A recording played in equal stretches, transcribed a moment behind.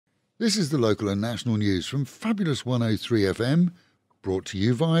This is the local and national news from Fabulous 103 FM, brought to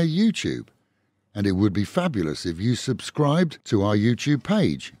you via YouTube. And it would be fabulous if you subscribed to our YouTube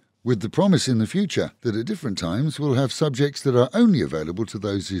page, with the promise in the future that at different times we'll have subjects that are only available to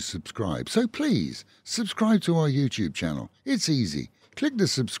those who subscribe. So please, subscribe to our YouTube channel. It's easy. Click the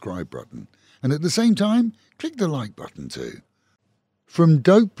subscribe button. And at the same time, click the like button too. From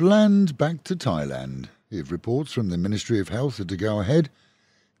dope land back to Thailand, if reports from the Ministry of Health are to go ahead,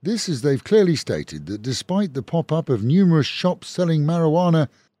 this is they've clearly stated that despite the pop-up of numerous shops selling marijuana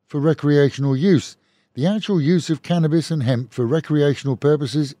for recreational use, the actual use of cannabis and hemp for recreational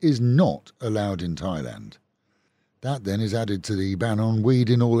purposes is not allowed in Thailand. That then is added to the ban on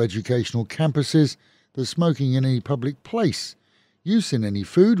weed in all educational campuses, the smoking in any public place, use in any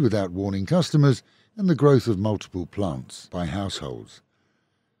food without warning customers, and the growth of multiple plants by households.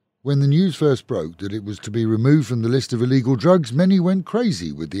 When the news first broke that it was to be removed from the list of illegal drugs, many went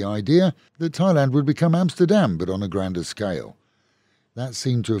crazy with the idea that Thailand would become Amsterdam, but on a grander scale. That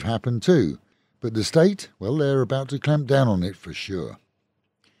seemed to have happened too, but the state, well, they're about to clamp down on it for sure.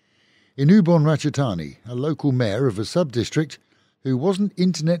 In Ubon Ratchathani, a local mayor of a sub-district who wasn't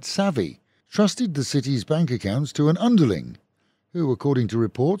internet savvy, trusted the city's bank accounts to an underling, who, according to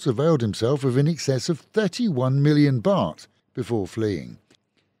reports, availed himself of in excess of 31 million baht before fleeing.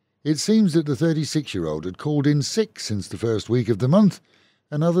 It seems that the 36-year-old had called in sick since the first week of the month,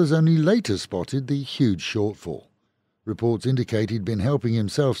 and others only later spotted the huge shortfall. Reports indicate he'd been helping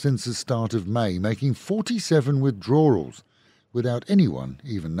himself since the start of May, making 47 withdrawals, without anyone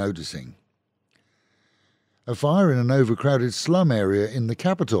even noticing. A fire in an overcrowded slum area in the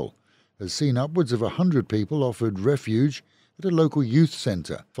capital has seen upwards of 100 people offered refuge at a local youth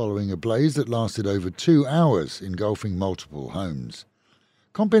centre following a blaze that lasted over 2 hours, engulfing multiple homes.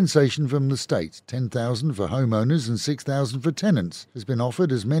 Compensation from the state, 10,000 for homeowners and 6,000 for tenants, has been offered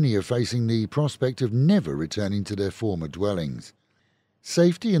as many are facing the prospect of never returning to their former dwellings.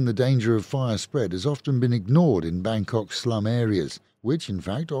 Safety and the danger of fire spread has often been ignored in Bangkok's slum areas, which in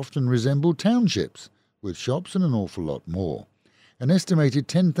fact often resemble townships, with shops and an awful lot more. An estimated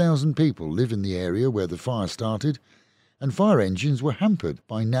 10,000 people live in the area where the fire started, and fire engines were hampered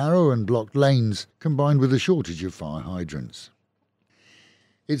by narrow and blocked lanes combined with a shortage of fire hydrants.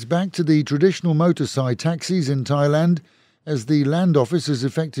 It's back to the traditional motor-side taxis in Thailand, as the Land Office has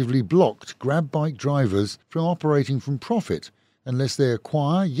effectively blocked grab bike drivers from operating from profit unless they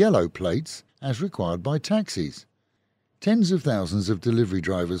acquire yellow plates as required by taxis. Tens of thousands of delivery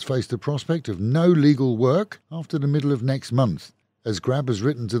drivers face the prospect of no legal work after the middle of next month, as Grab has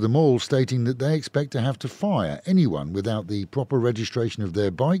written to them all stating that they expect to have to fire anyone without the proper registration of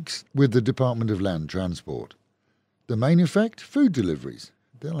their bikes with the Department of Land Transport. The main effect? Food deliveries.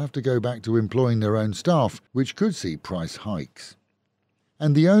 They'll have to go back to employing their own staff, which could see price hikes.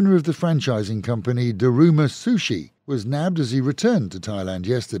 And the owner of the franchising company Daruma Sushi was nabbed as he returned to Thailand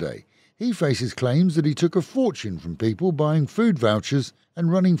yesterday. He faces claims that he took a fortune from people buying food vouchers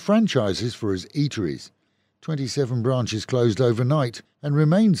and running franchises for his eateries. 27 branches closed overnight and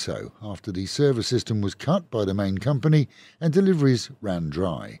remained so after the server system was cut by the main company and deliveries ran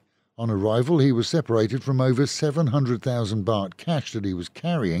dry. On arrival, he was separated from over 700,000 baht cash that he was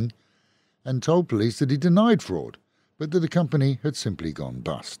carrying and told police that he denied fraud, but that the company had simply gone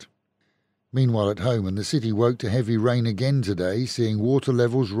bust. Meanwhile at home, and the city woke to heavy rain again today, seeing water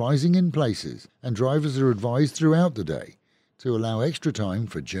levels rising in places, and drivers are advised throughout the day to allow extra time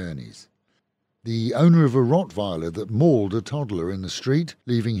for journeys. The owner of a Rottweiler that mauled a toddler in the street,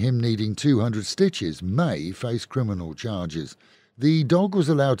 leaving him needing 200 stitches, may face criminal charges. The dog was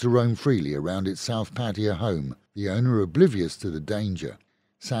allowed to roam freely around its South Pattaya home, the owner oblivious to the danger.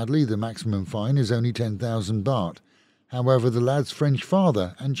 Sadly, the maximum fine is only 10,000 baht. However, the lad's French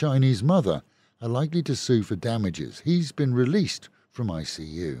father and Chinese mother are likely to sue for damages. He's been released from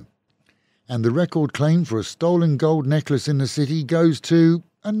ICU. And the record claim for a stolen gold necklace in the city goes to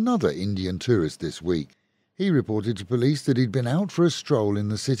another Indian tourist this week. He reported to police that he'd been out for a stroll in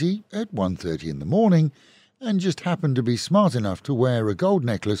the city at 1:30 in the morning and just happened to be smart enough to wear a gold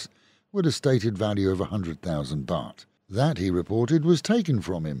necklace with a stated value of 100,000 baht. That, he reported, was taken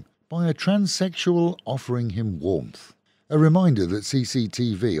from him by a transsexual offering him warmth. A reminder that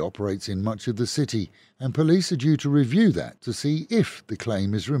CCTV operates in much of the city, and police are due to review that to see if the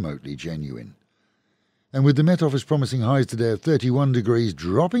claim is remotely genuine. And with the Met Office promising highs today of 31 degrees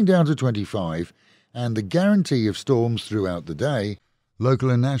dropping down to 25, and the guarantee of storms throughout the day,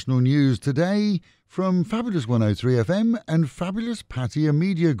 local and national news today from Fabulous 103 FM and Fabulous Pattaya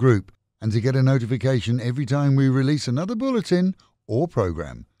Media Group. And to get a notification every time we release another bulletin or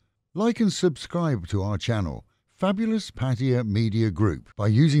program, like and subscribe to our channel, Fabulous Pattaya Media Group by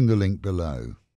using the link below.